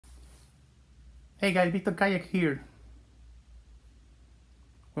Hey guys, Victor Kayak here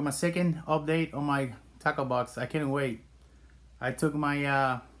with my second update on my Tacklebox. I can't wait. I took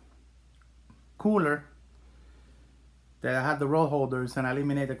my cooler that I had the roll holders and I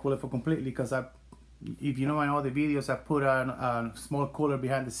eliminated the cooler for completely because if you know my other videos, I put a small cooler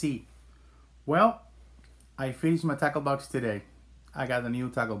behind the seat. Well, I finished my Tacklebox today. I got the new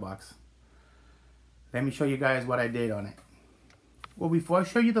Tacklebox. Let me show you guys what I did on it. Well, before I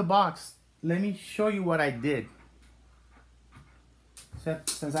show you the box, let me show you what I did.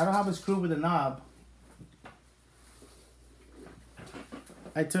 Since I don't have a screw with a knob,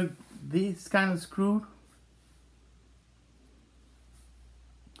 I took this kind of screw,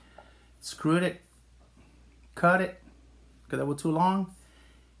 screwed it, cut it because they were too long.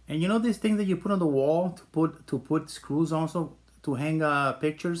 And you know this thing that you put on the wall to put screws also to hang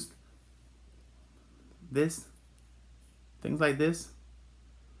pictures? This, things like this.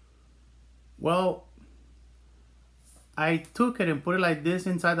 Well, I took it and put it like this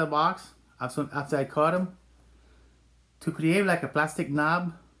inside the box after I cut them to create like a plastic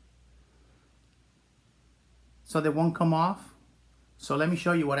knob so they won't come off. So let me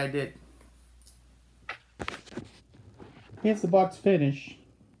show you what I did. Here's the box finish,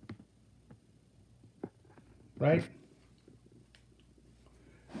 right?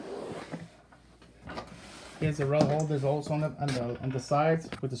 Here's the roll holders also on the sides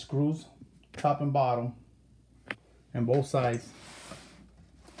with the screws, top and bottom, and both sides.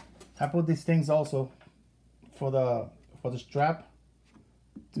 I put these things also for the strap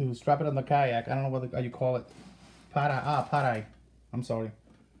to strap it on the kayak. I don't know what you call it. Parai. I'm sorry.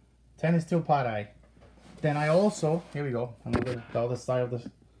 Tennis steel parai. Then I also, here we go, another the other side of this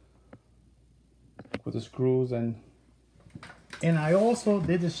with the screws and I also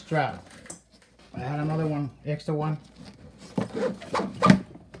did the strap. I had another one, extra one.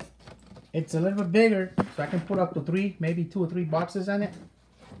 It's a little bit bigger, so I can put up to 3, maybe 2 or 3 boxes in it.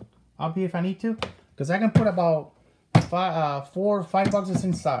 Up here if I need to, because I can put about 4 or 5 boxes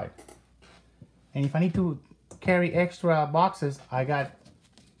inside. And if I need to carry extra boxes, I got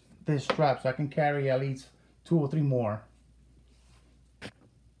this strap, so I can carry at least 2 or 3 more.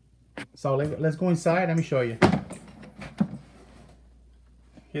 So let's go inside. Let me show you.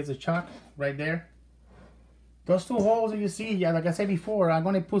 Here's a chuck right there. Those 2 holes that you see, yeah, like I said before, I'm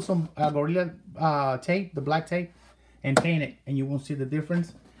going to put some Gorilla tape, the black tape, and paint it, and you won't see the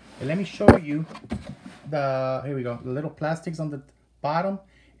difference. And let me show you here we go, the little plastics on the bottom,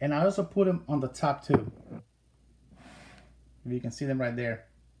 and I also put them on the top too. If you can see them right there.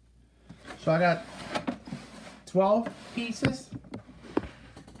 So I got 12 pieces,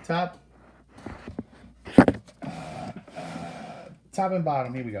 top and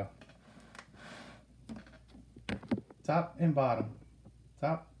bottom. Here we go. Top and bottom,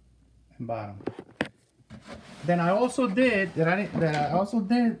 top and bottom. Then I also did the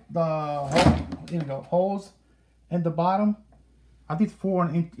holes in the bottom. I did 4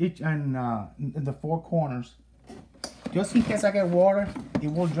 in each and in the 4 corners, just in case I get water,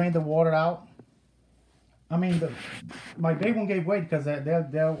 it will drain the water out. I mean, my big one gave weight because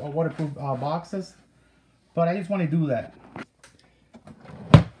they're waterproof boxes, but I just want to do that.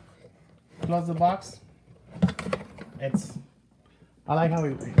 Close the box. I like how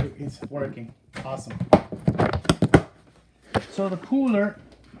it's working. Awesome. So the cooler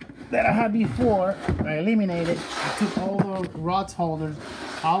that I had before, I eliminated. I took all the rod holders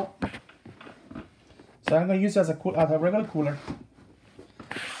out. So I'm going to use it as a regular cooler.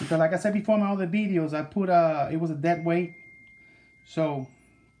 Because like I said before in my other videos, I put it was a dead weight. So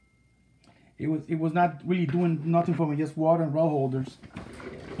it was not really doing nothing for me, just water and rod holders.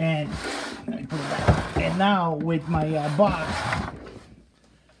 And now with my box,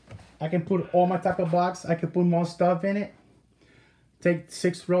 I can put all my Tacklebox. I can put more stuff in it. Take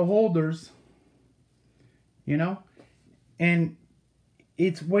 6 roll holders, you know, and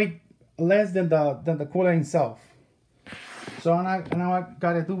it's way less than the cooler itself. So now I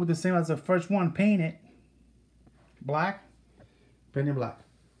gotta do with the same as the first one, paint it black, paint it black.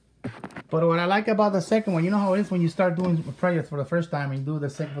 But what I like about the second one, you know how it is when you start doing prayers for the first time and you do the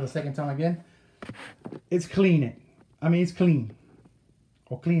second for the second time again, it's clean. It's clean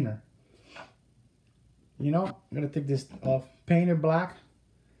or cleaner. You know, I'm gonna take this off, paint it black,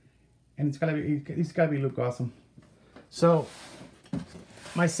 and it's gotta be look awesome. So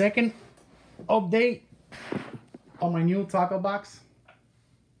my second update on my new Tacklebox,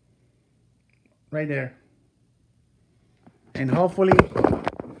 right there, and hopefully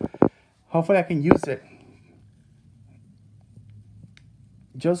I can use it.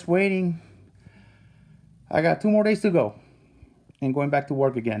 Just waiting. I got 2 more days to go and going back to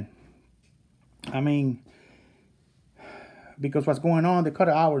work again. I mean, because what's going on, they cut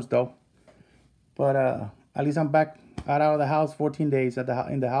hours though. But at least I'm back out of the house 14 days in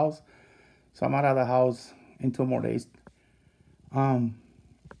the house. So I'm out of the house in 2 more days. I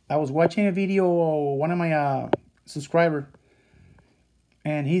was watching a video of one of my subscriber,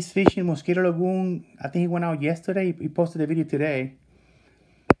 and he's fishing Mosquito Lagoon. I think he went out yesterday. He posted a video today.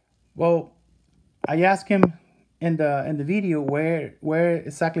 Well, I asked him in the video where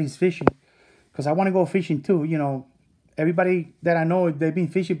exactly he's fishing, because I want to go fishing too. You know, everybody that I know, they've been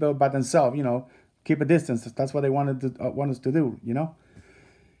fishing by themselves. You know, keep a distance. That's what they want us to do. You know.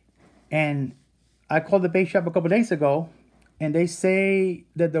 And I called the bait shop a couple days ago, and they say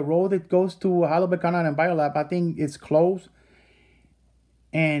that the road that goes to Halibut Canal and Biolab, I think it's closed.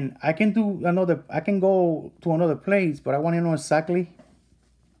 And I can go to another place, but I want to know exactly.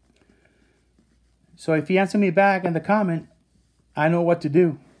 So if he answers me back in the comment, I know what to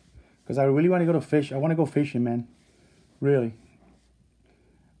do. Because I really want to go to fish. I want to go fishing, man. Really.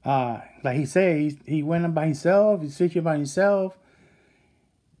 Like he said, he went by himself. He's fishing by himself.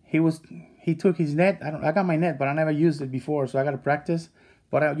 He took his net. I got my net, but I never used it before, so I got to practice.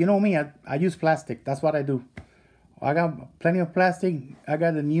 But you know me, I use plastic. That's what I do. I got plenty of plastic. I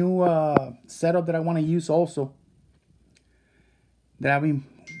got a new setup that I want to use also. That I've been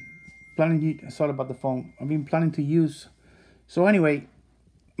planning. Sorry about the phone. I've been planning to use. So anyway,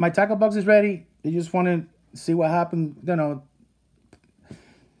 my tackle box is ready. I just want to see what happened. You know,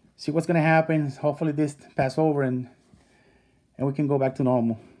 see what's gonna happen. Hopefully this pass over and we can go back to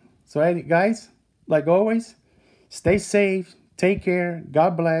normal. So hey, guys, like always, stay safe. Take care.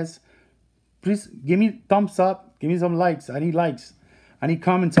 God bless. Please give me thumbs up. Give me some likes. I need likes. I need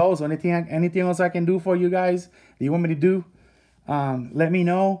comments also. Anything else I can do for you guys that you want me to do, let me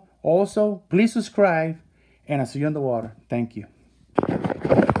know. Also, please subscribe, and I'll see you on the water. Thank you.